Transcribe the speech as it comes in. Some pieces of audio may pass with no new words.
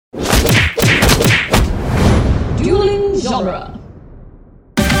genre.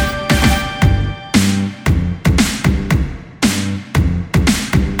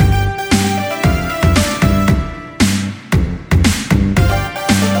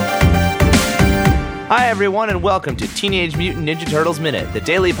 Hi, everyone, and welcome to Teenage Mutant Ninja Turtles Minute, the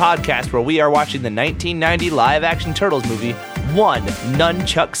daily podcast where we are watching the 1990 live-action Turtles movie, one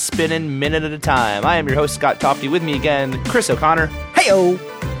nunchuck spinning minute at a time. I am your host, Scott Tofty. With me again, Chris O'Connor. Hey-o!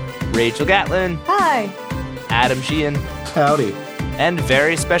 Rachel Gatlin. Hi. Adam Sheehan. Howdy. And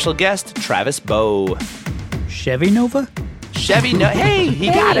very special guest, Travis Bowe. Chevy Nova? Hey, he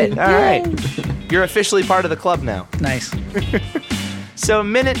got it. All right. You're officially part of the club now. Nice. So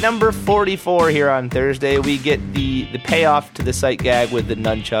minute number 44 here on Thursday, we get the payoff to the sight gag with the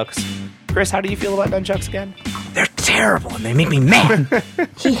nunchucks. Chris, how do you feel about nunchucks again? They're terrible and they make me mad.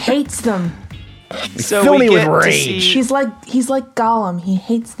 He hates them. So Fill we me get with to rage. see- He's like Gollum. He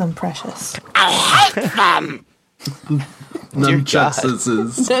hates them, Precious. Nunchucks is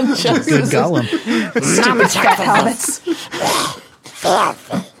Good Gollum. Stupid fat hobbits.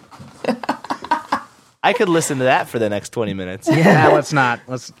 I could listen to that for the next 20 minutes. Yeah, let's not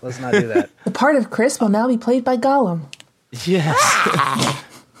do that. The part of Chris will now be played by Gollum. Yes.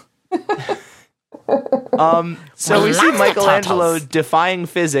 So we see Michelangelo defying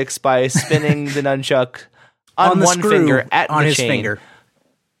physics by spinning the nunchuck on the one screw finger at on the his chain. finger.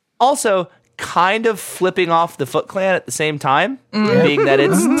 Also, kind of flipping off the Foot Clan at the same time, being that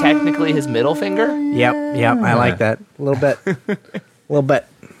it's technically his middle finger. Yep, I like that. A little bit.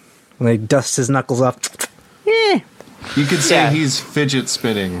 When he dusts his knuckles off. Yeah. you could say Yeah. he's fidget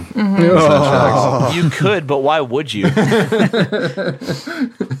spinning. You could, but why would you?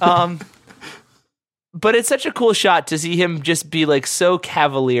 But it's such a cool shot to see him just be like so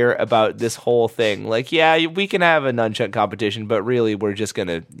cavalier about this whole thing. Like, yeah, we can have a nunchuck competition, but really we're just going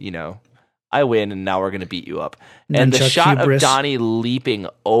to, I win and now we're going to beat you up. And the Nunchuck shot hubris. of Donnie leaping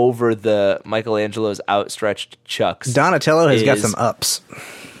over the Michelangelo's outstretched chucks. Donatello has got is- some ups.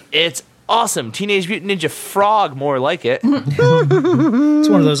 It's awesome. Teenage Mutant Ninja Frog, more like it. It's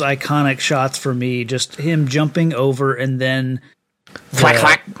one of those iconic shots for me. Just him jumping over and then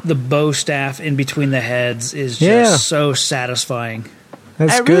the bow staff in between the heads is just so satisfying.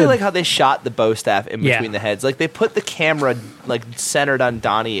 That's I good. really like how they shot the bow staff in Yeah. between the heads. Like they put the camera like centered on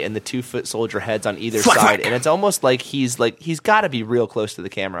Donnie and the 2-foot soldier heads on either side, and it's almost like he's got to be real close to the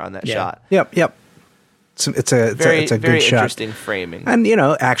camera on that Yeah. shot. Yep. It's a Very good very shot. interesting framing. And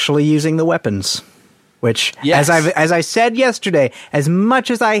actually using the weapons, which Yes. as I said yesterday, as much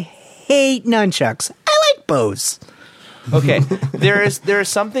as I hate nunchucks, I like bows. Okay, there is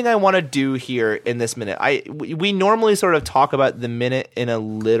something I want to do here in this minute. We normally sort of talk about the minute in a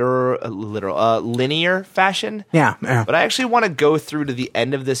linear fashion. Yeah. But I actually want to go through to the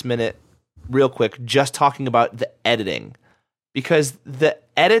end of this minute real quick, just talking about the editing. Because the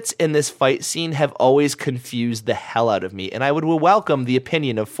edits in this fight scene have always confused the hell out of me. And I would welcome the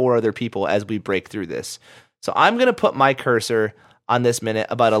opinion of 4 other people as we break through this. So I'm going to put my cursor on this minute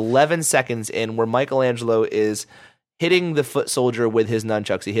about 11 seconds in where Michelangelo is hitting the foot soldier with his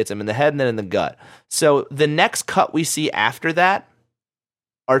nunchucks. He hits him in the head and then in the gut. So the next cut we see after that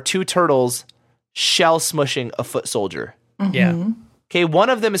are 2 turtles shell smushing a foot soldier. Yeah. Okay, one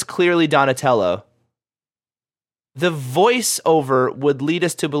of them is clearly Donatello. The voiceover would lead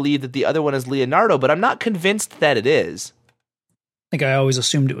us to believe that the other one is Leonardo, but I'm not convinced that it is. I think I always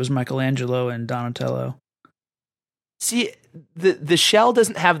assumed it was Michelangelo and Donatello. See, the shell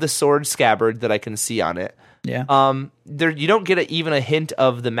doesn't have the sword scabbard that I can see on it. Yeah. You don't get even a hint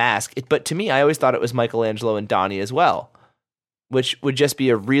of the mask. But to me, I always thought it was Michelangelo and Donnie as well, which would just be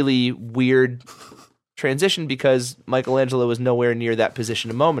a really weird transition because Michelangelo was nowhere near that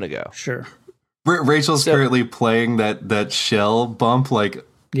position a moment ago. Sure. Rachel's So- currently playing that shell bump like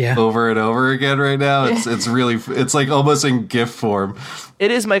Yeah. over and over again right now. It's really it's like almost in GIF form. It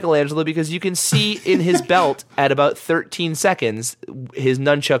is Michelangelo because you can see in his belt at about 13 seconds his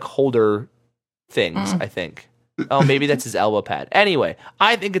nunchuck holder things, I think. Oh, maybe that's his elbow pad. Anyway,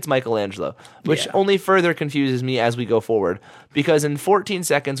 I think it's Michelangelo, which only further confuses me as we go forward because in 14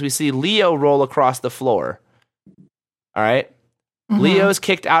 seconds we see Leo roll across the floor. All right? Leo's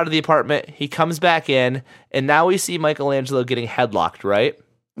kicked out of the apartment. He comes back in, and now we see Michelangelo getting headlocked, right?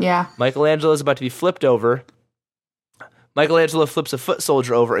 Yeah. Michelangelo is about to be flipped over. Michelangelo flips a foot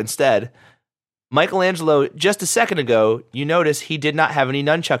soldier over instead. Michelangelo, just a second ago, you notice he did not have any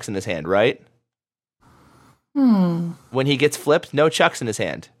nunchucks in his hand, right? When he gets flipped, no chucks in his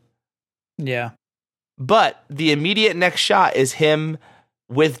hand. Yeah. But the immediate next shot is him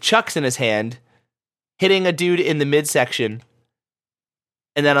with chucks in his hand, hitting a dude in the midsection,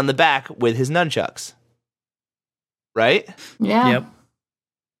 and then on the back with his nunchucks. right? Yeah. Yep.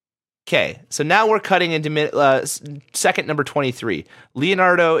 Okay, so now we're cutting into second number 23.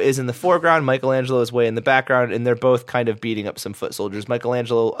 Leonardo is in the foreground, Michelangelo is way in the background, and they're both kind of beating up some foot soldiers.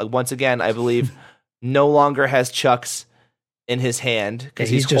 Michelangelo, once again, I believe, no longer has chucks in his hand because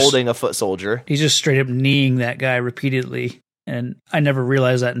Yeah, he's holding a foot soldier. He's just straight up kneeing that guy repeatedly, and I never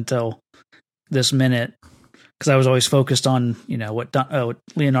realized that until this minute because I was always focused on what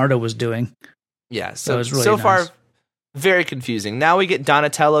Leonardo was doing. Yeah, So it's really so nice. far, very confusing. Now we get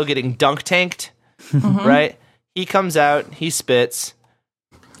Donatello getting dunk tanked, right? He comes out, he spits.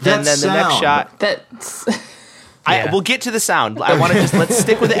 And then the next shot... That's We'll get to the sound. I want to let's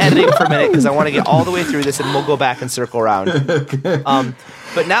stick with the editing for a minute because I want to get all the way through this and we'll go back and circle around.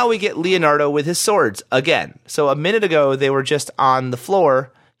 But now we get Leonardo with his swords again. So a minute ago they were just on the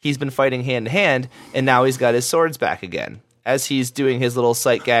floor. He's been fighting hand to hand, and now he's got his swords back again. As he's doing his little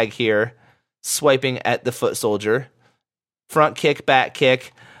sight gag here, swiping at the foot soldier. Front kick, back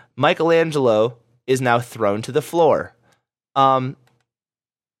kick. Michelangelo is now thrown to the floor.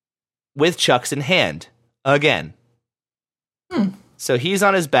 With chucks in hand. Again. So he's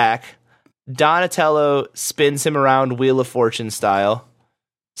on his back. Donatello spins him around Wheel of Fortune style.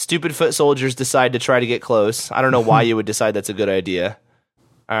 Stupid foot soldiers decide to try to get close. I don't know why you would decide that's a good idea.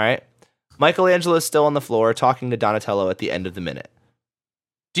 All right. Michelangelo is still on the floor talking to Donatello at the end of the minute.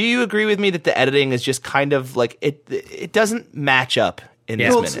 Do you agree with me that the editing is just kind of like it doesn't match up in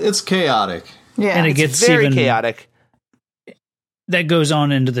this minute? It's chaotic. yeah. And it It's gets very even chaotic. That goes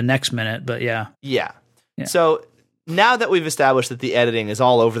on into the next minute, but yeah. Yeah. Yeah. So now that we've established that the editing is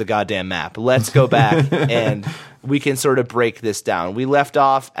all over the goddamn map, let's go back and we can sort of break this down. We left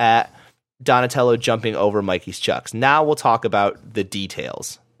off at Donatello jumping over Mikey's chucks. Now we'll talk about the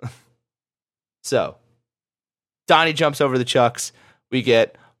details. So, Donnie jumps over the chucks. We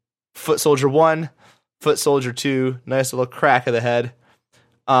get Foot Soldier 1, Foot Soldier 2, nice little crack of the head.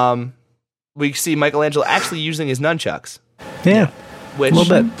 We see Michelangelo actually using his nunchucks. Yeah. Which, A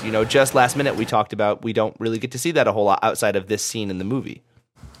little bit. just last minute we talked about, we don't really get to see that a whole lot outside of this scene in the movie.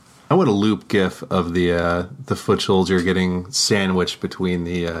 I want a loop gif of the foot soldier getting sandwiched between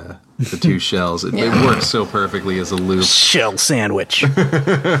the two shells. It works so perfectly as a loop. Shell sandwich.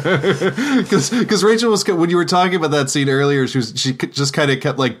 Because Rachel was, when you were talking about that scene earlier, she just kind of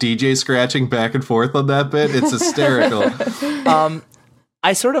kept like DJ scratching back and forth on that bit. It's hysterical.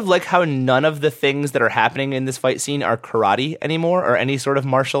 I sort of like how none of the things that are happening in this fight scene are karate anymore or any sort of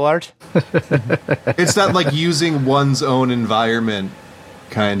martial art. It's not like using one's own environment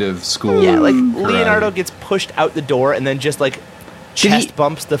kind of school. Yeah, like karate. Leonardo gets pushed out the door and then just like chest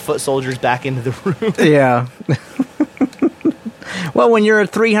bumps the foot soldiers back into the room. Yeah. Well, when you're a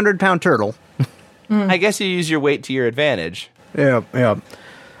 300-pound turtle. I guess you use your weight to your advantage. Yeah, yeah.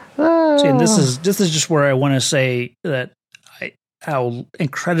 See, and this is just where I want to say that how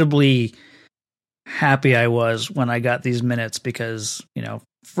incredibly happy I was when I got these minutes because,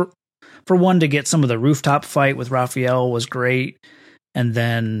 for one, to get some of the rooftop fight with Raphael was great. And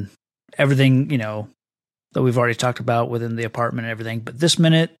then everything, that we've already talked about within the apartment and everything. But this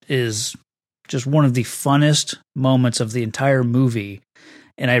minute is just one of the funnest moments of the entire movie.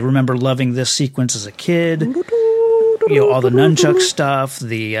 And I remember loving this sequence as a kid. All the nunchuck stuff,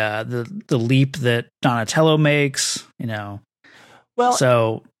 the leap that Donatello makes, Well,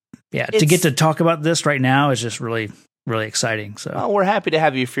 So, yeah, to get to talk about this right now is just really, really exciting. So, well, we're happy to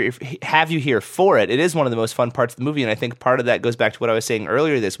have you here for it. It is one of the most fun parts of the movie, and I think part of that goes back to what I was saying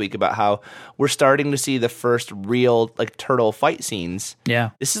earlier this week about how we're starting to see the first real like turtle fight scenes. yeah.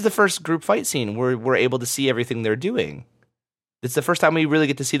 This is the first group fight scene where we're able to see everything they're doing. It's the first time we really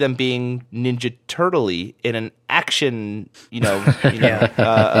get to see them being Ninja Turtle-y in an action,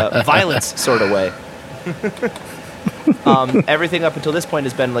 violence sort of way. Everything up until this point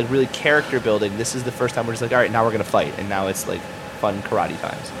has been like really character building. This is the first time we're just like, all right, now we're gonna fight, and now it's like fun karate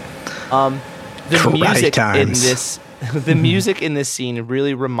times. The Karate music times. in this, the music in this scene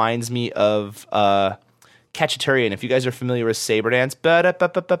really reminds me of Cacciaturian. If you guys are familiar with Saber Dance, Yeah.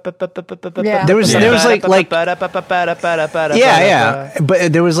 There was like yeah,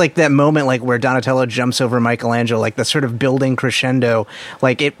 but there was like that moment like where Donatello jumps over Michelangelo, like the sort of building crescendo.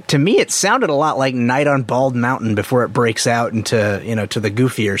 Like to me, it sounded a lot like Night on Bald Mountain before it breaks out into to the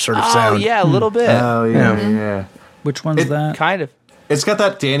goofier sort of Oh sound. yeah, a little bit. Oh yeah. Which one's that? Kind of. It's got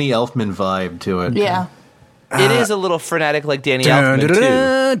that Danny Elfman vibe to it. Yeah. It is a little frenetic, like Danny Elfman too.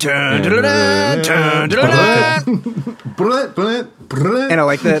 Brilliant.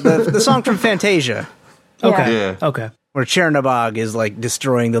 Like the song from Fantasia. Okay. Yeah. Okay. Where Chernobog is like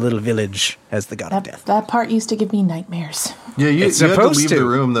destroying the little village as the god of death. That part used to give me nightmares. Yeah, you had to supposed leave to. the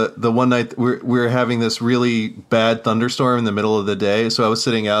room the one night we were having this really bad thunderstorm in the middle of the day. So I was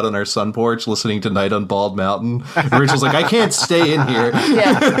sitting out on our sun porch listening to Night on Bald Mountain. And Rich was like, I can't stay in here.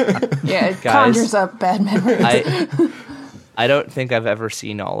 Yeah, it conjures up bad memories. I don't think I've ever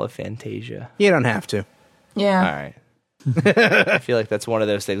seen all of Fantasia. You don't have to. Yeah. All right. I feel like that's one of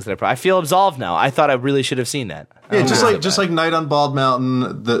those things that I feel absolved now. I thought I really should have seen that. Yeah, just like Night on Bald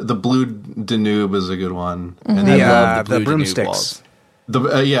Mountain, the Blue Danube is a good one. Mm-hmm. And I then love the the Blue broomsticks.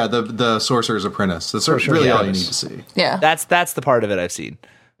 the Sorcerer's Apprentice. That's really all you need to see. Yeah. That's the part of it I've seen.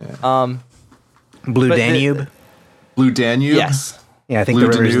 Blue But Danube. Blue Danube. Yes. Yeah, I think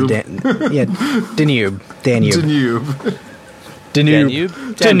Blue the river's Danube? yeah, Danube. Danube. Danube. Danube.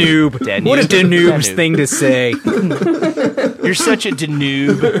 Danube. Danube. What a Danube's Danube. thing to say. You're such a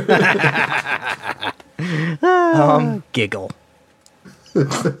Danube. Giggle.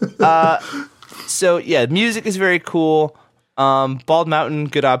 So yeah, music is very cool. Bald Mountain,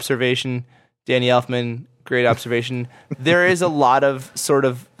 good observation. Danny Elfman, great observation. There is a lot of sort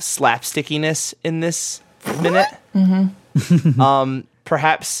of slapstickiness in this minute.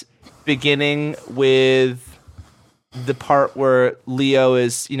 Perhaps beginning with the part where Leo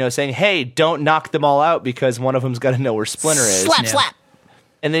is, saying, "Hey, don't knock them all out because one of them's got to know where Splinter is." Slap.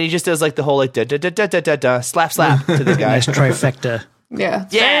 And then he just does like the whole like da da da da da da da slap slap to the guy. Nice trifecta. Yeah.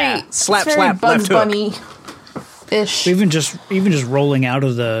 It's Yeah. Very, Slap, it's very slap, Bugs left hook. Bunny-ish. Even just rolling out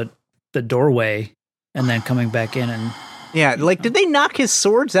of the doorway and then coming back in and Yeah, like did they knock his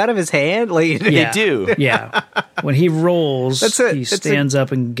swords out of his hand? Like They do. Yeah. When he rolls, That's it. he That's stands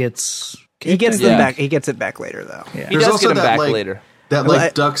up and gets he gets Yeah. them back. He gets it back later though. Yeah. He There's does also get him that, back like- later. That Well,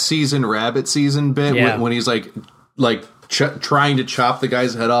 like duck season, rabbit season bit Yeah. when he's like trying to chop the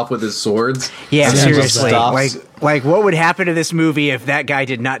guy's head off with his swords. Yeah, And then he seriously. stops. Like what would happen to this movie if that guy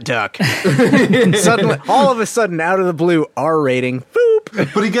did not duck? And suddenly, all of a sudden, out of the blue, R rating.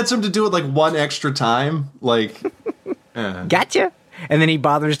 Boop. But he gets him to do it like one extra time. Like, Gotcha. And then he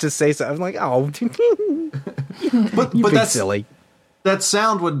bothers to say something. I'm like, oh, but big that's silly. that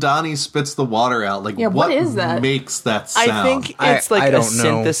sound when Donnie spits the water out. Like, Yeah, what is that? makes that sound? I think I- it's like I a don't know.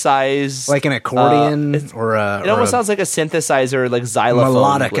 synthesized, Like an accordion it's- or a. It almost sounds like a synthesizer, like xylophone.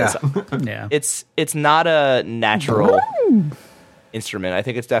 Melodica. yeah. It's not a natural instrument. I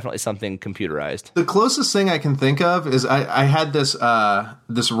think it's definitely something computerized. the closest thing I can think of is I had this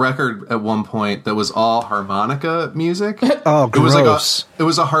this record at one point that was all harmonica music. Oh, It was gross. it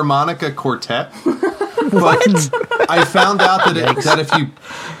was a harmonica quartet. But I found out that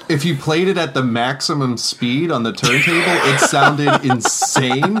if you played it at the maximum speed on the turntable, it sounded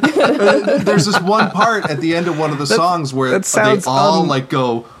insane. There's this one part at the end of one of the songs where that sounds they all like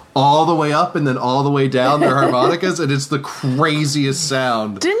go all the way up and then all the way down their harmonicas, and it's the craziest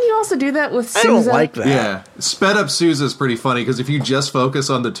sound. Didn't you also do that with I Sousa? don't like that. Yeah, sped up Sousa is pretty funny because if you just focus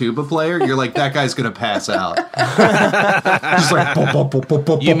on the tuba player, you're like, that gguy's gonna pass out. Just like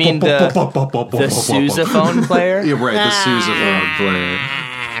You mean the sousaphone player? Yeah, right, the sousaphone player.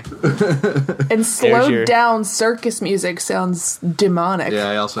 And slowed your- down circus music sounds demonic. Yeah,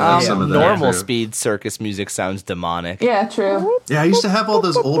 I also have some of that. Normal too. speed circus music sounds demonic. Yeah, true. Yeah, I used to have all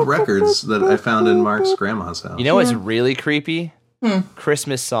those old records that I found in Mark's grandma's house. You know what's really creepy?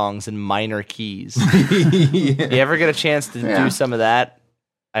 Christmas songs in minor keys. You ever get a chance to Yeah. do some of that?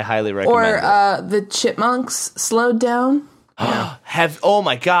 I highly recommend Or the Chipmunks slowed down. it. Oh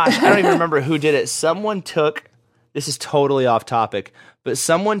my gosh, I don't even remember who did it. Someone took, this is totally off topic, but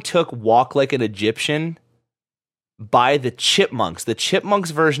someone took Walk Like an Egyptian by the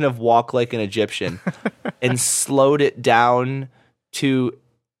Chipmunks version of Walk Like an Egyptian, and slowed it down to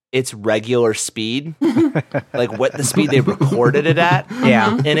its regular speed, like what the speed they recorded it at.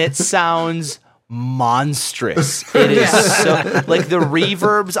 Yeah. And it sounds monstrous. It is so like the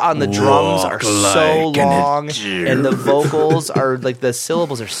reverbs on the drums are so long, and the vocals are like the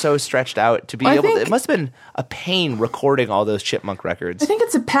syllables are so stretched out to be I able. think- It must have been a pain recording all those Chipmunk records. I think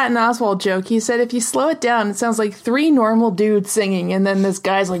it's a Patton Oswalt joke. He said if you slow it down, it sounds like three normal dudes singing, and then this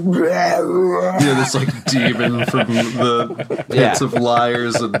guy's like, Yeah, this like demon from the pits of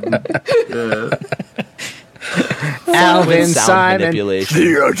liars and Alvin Sound Simon manipulation.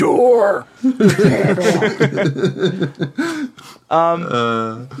 Theodore.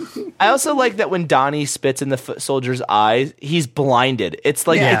 I also like that when Donnie spits in the foot soldier's eyes, he's blinded. It's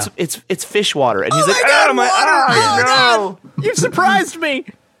like Yeah. it's fish water, and he's like, God, "Oh my water! eyes, Oh, no!" You've surprised me.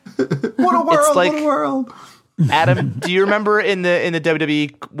 what a world! It's like- what a world! Adam, do you remember in the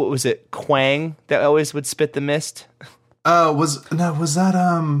WWE, what was it, Quang that always would spit the mist? Was that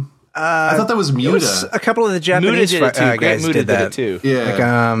I thought that was It was Muta. a couple of the Muta Japanese did it too. Great guys Muta did did that. it too. Yeah,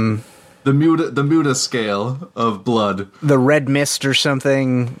 Like the Muta scale of blood. the Red Mist or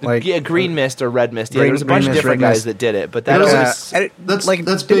something. Like Yeah, Green Mist or Red Mist. Yeah, Green- there was a bunch Green of Mist, different Red guys Mist. that did it, but that It was, was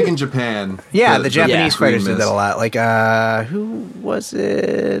That's big in Japan. Yeah, the Japanese Green fighters did that Mist. a lot. Like, who was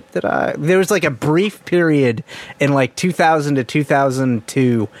it there was like a brief period in like 2000 to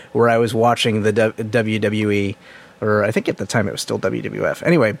 2002 where I was watching the WWE, or I think at the time it was still WWF.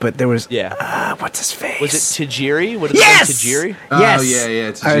 Anyway, but there was, what's his face? Was it Tajiri? Would it Yes! have been Tajiri? Yes! Oh, yeah,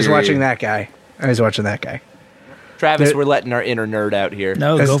 it's I was Tajiri. watching that guy. Travis, There- we're letting our inner nerd out here.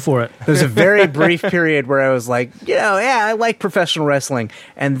 No, That's- go for it. There was a very brief period where I was like, I like professional wrestling.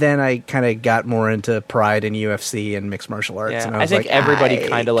 And then I kind of got more into Pride and UFC and mixed martial arts. Yeah, and I was think like, everybody I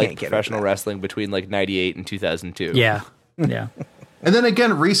kind of can't liked get into professional that. wrestling between like 98 and 2002. Yeah. Yeah. And then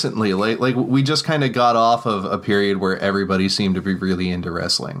again, recently, like we just kind of got off of a period where everybody seemed to be really into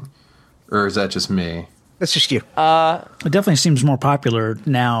wrestling. Or is that just me? That's just you. It definitely seems more popular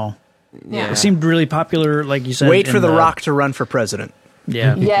now. Yeah. It seemed really popular, like you said. Wait for in The Rock to run for president.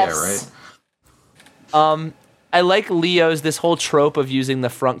 Yeah. Yes. Yeah, right. I like Leo's this whole trope of using the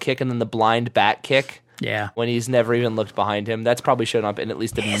front kick and then the blind back kick Yeah. when he's never even looked behind him. That's probably shown up in at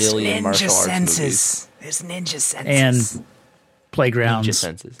least a million martial arts movies. There's ninja senses. And Playgrounds Ninja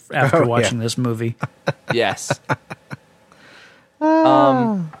senses. after Oh, watching yeah. this movie. Yes.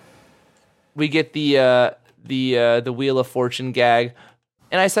 We get the Wheel of Fortune gag,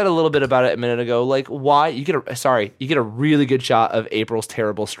 and I said a little bit about it a minute ago. Like, why you get a really good shot of April's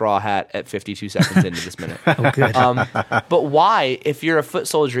terrible straw hat at 52 seconds into this minute. Oh, good. But why, if you're a foot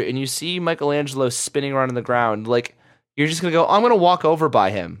soldier and you see Michelangelo spinning around on the ground, like you're just gonna go, I'm gonna walk over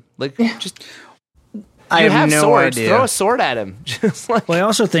by him, like just. I You have no swords. idea. Throw a sword at him. Just like Well, I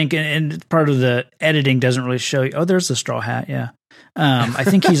also think, and part of the editing doesn't really show you. Oh, there's the straw hat. Yeah. I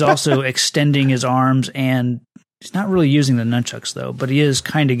think he's also extending his arms, and he's not really using the nunchucks though, but he is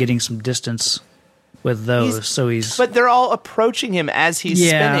kind of getting some distance with those. So he's. But they're all approaching him as he's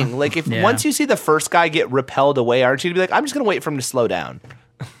Yeah. spinning. Like if Yeah. once you see the first guy get repelled away, aren't you to be like, I'm just gonna wait for him to slow down.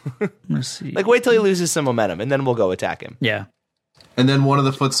 Let's see. Like wait till he loses some momentum, and then we'll go attack him. Yeah. And then one of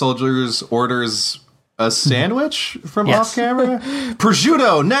the foot soldiers orders a sandwich from Yes. off camera.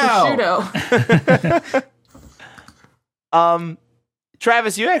 Prosciutto now. Prosciutto.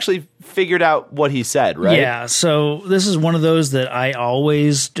 Travis, you actually figured out what he said, right? Yeah, so this is one of those that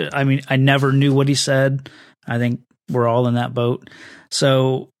I never knew what he said. I think we're all in that boat.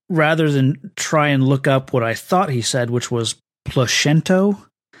 So rather than try and look up what I thought he said, which was placento.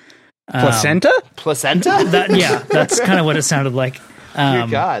 Placenta? Placenta? That's kind of what it sounded like. Dear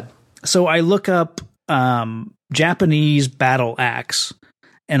God. So I look up Japanese battle axe,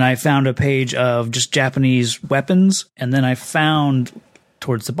 and I found a page of just Japanese weapons, and then I found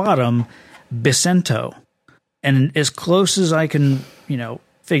towards the bottom Bicento. And as close as I can,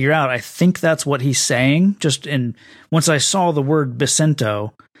 figure out, I think that's what he's saying. Once I saw the word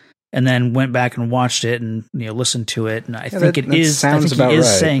Bicento and then went back and watched it and listened to it, and I think that he sounds about is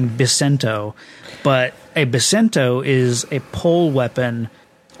right. saying Bicento, but a Bicento is a pole weapon,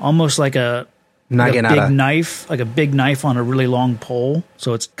 almost like a big knife on a really long pole.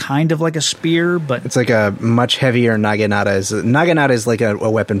 So it's kind of like a spear, but It's like a much heavier naginata. Naginata is like a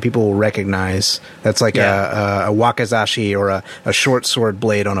weapon people will recognize. That's like a wakizashi or a short sword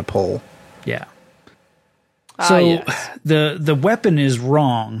blade on a pole. yeah. So yes. the weapon is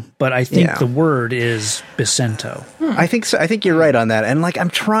wrong, but I think Yeah. the word is Bicento. I think so. I think you're right on that. And like,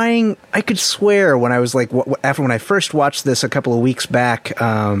 I could swear when I was like, when I first watched this a couple of weeks back,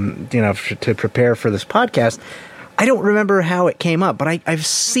 to prepare for this podcast, I don't remember how it came up, but I've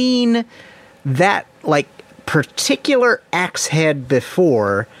seen that like particular axe head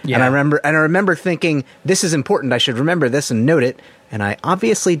before, Yeah. and I remember thinking, this is important. I should remember this and note it. And I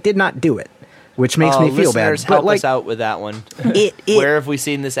obviously did not do it, which makes me feel bad. Listeners, But help like, us out with that one. it Where have we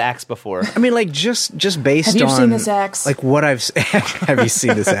seen this axe before? I mean, like just based Have you on seen this axe? like what I've have you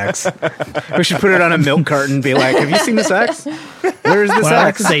seen this axe? We should put it on a milk carton and be like, have you seen this axe? Where is this Well,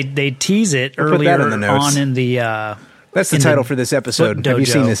 axe? they tease it We'll put that earlier in the notes. on in the. That's the in title the for this episode. foot Have you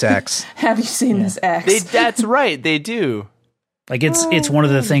seen dojo. this axe? Have you seen this axe? That's right, they do. Like it's one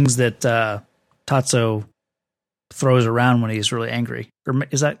of the things that Tatsu throws around when he's really angry. Or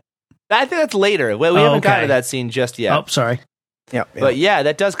is that? I think that's later. We Oh, haven't okay. gotten to that scene just yet. Oh, sorry. Yeah. But yeah,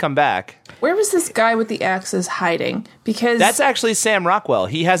 that does come back. Where was this guy with the axes hiding? Because That's actually Sam Rockwell.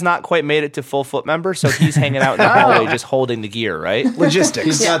 He has not quite made it to full foot member, so he's hanging out in the hallway just holding the gear, right? Logistics.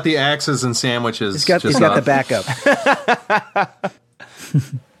 He's got the axes and sandwiches. He's got the backup.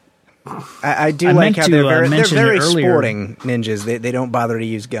 I do I like meant how to, they're mention it very earlier. sporting ninjas. They don't bother to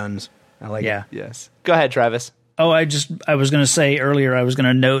use guns. I like Yeah. Yes. Go ahead, Travis. Oh, I was going to say earlier, I was going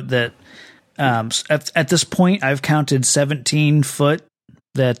to note that at this point, I've counted 17 foot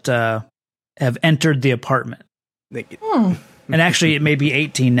that have entered the apartment. it. And actually, it may be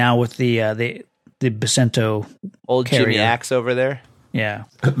 18 now with the Bacento. Old Jimmy Carrier. Axe over there. Yeah.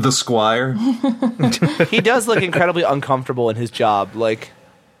 The Squire. He does look incredibly uncomfortable in his job. Like,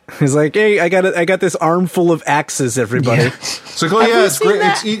 He's like, hey, I got this armful of axes, everybody. It's like, oh yeah, it's great.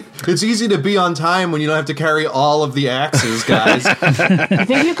 It's easy to be on time when you don't have to carry all of the axes, guys. You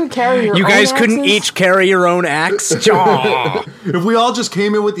think you could carry your You own guys couldn't axes? each carry your own axe? Aw. If we all just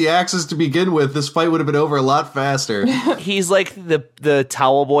came in with the axes to begin with, this fight would have been over a lot faster. he's like the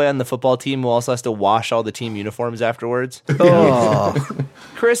towel boy on the football team who also has to wash all the team uniforms afterwards. Oh.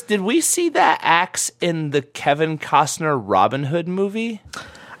 Chris, did we see that axe in the Kevin Costner Robin Hood movie?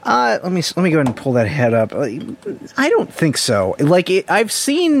 Let me go ahead and pull that head up. I don't think so. I've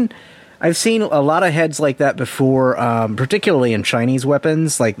seen a lot of heads like that before, particularly in Chinese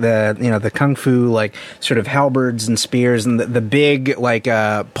weapons, like the kung fu, like sort of halberds and spears, and the big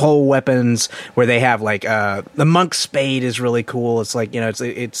pole weapons where they have the monk's spade is really cool. It's like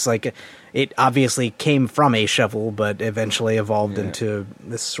it's like it obviously came from a shovel, but eventually evolved into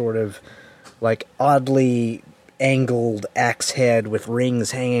this sort of like oddly angled axe head with rings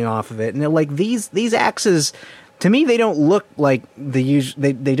hanging off of it. And like these axes, to me, they don't look like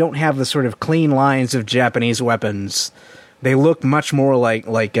they don't have the sort of clean lines of Japanese weapons. They look much more like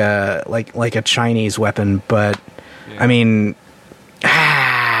a Chinese weapon, but I mean,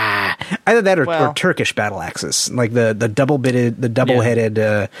 either that or Turkish battle axes, like the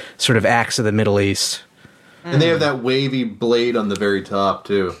double-headed sort of axe of the Middle East. And they have that wavy blade on the very top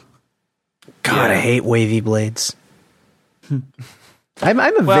too. God, I hate wavy blades. I'm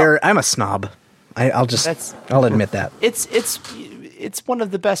a snob. I'll admit that. It's one of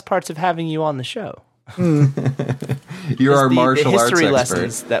the best parts of having you on the show. You're our martial the arts history expert.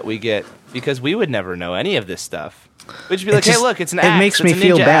 lessons that we get, because we would never know any of this stuff. We'd just be like, It just- hey, look, it's an it axe. makes It's me a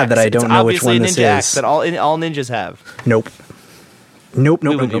feel ninja bad that axe. I don't It's know which obviously one a this ninja axe is. that all ninjas have. Nope. We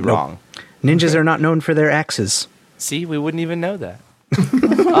would be wrong. Ninjas are not known for their axes. See, we wouldn't even know that.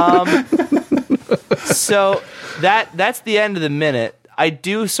 So that's the end of the minute. I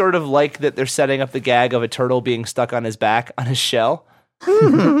do sort of like that they're setting up the gag of a turtle being stuck on his back on his shell,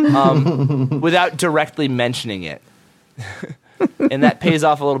 without directly mentioning it, and that pays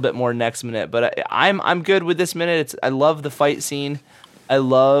off a little bit more next minute. But I'm good with this minute. I love the fight scene. I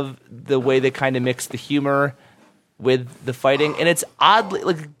love the way they kind of mix the humor with the fighting, and it's oddly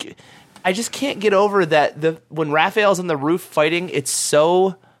like I just can't get over that when Raphael's on the roof fighting, it's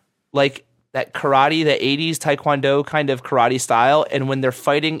so like that karate, the 80s taekwondo kind of karate style, and when they're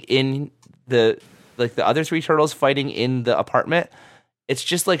fighting in the other three turtles fighting in the apartment, it's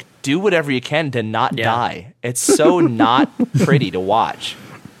just like do whatever you can to not die. It's so not pretty to watch.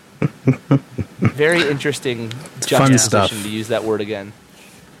 Very interesting juxtaposition to use that word again.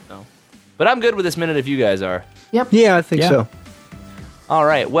 So. But I'm good with this minute if you guys are. Yep. Yeah, I think so. All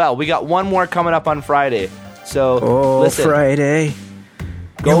right. Well, we got one more coming up on Friday. So listen, Friday.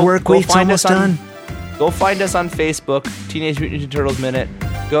 Your work week's almost done. Go find us on Facebook, Teenage Mutant Ninja Turtles Minute.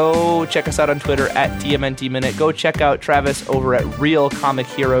 Go check us out on Twitter at TMNT Minute. Go check out Travis over at Real Comic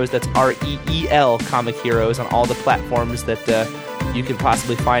Heroes. That's REEL Comic Heroes on all the platforms that you can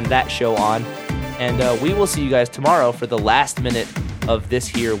possibly find that show on. And we will see you guys tomorrow for the last minute of this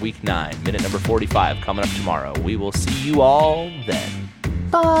here week 9. Minute number 45 coming up tomorrow. We will see you all then.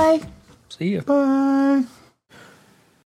 Bye. See you. Bye.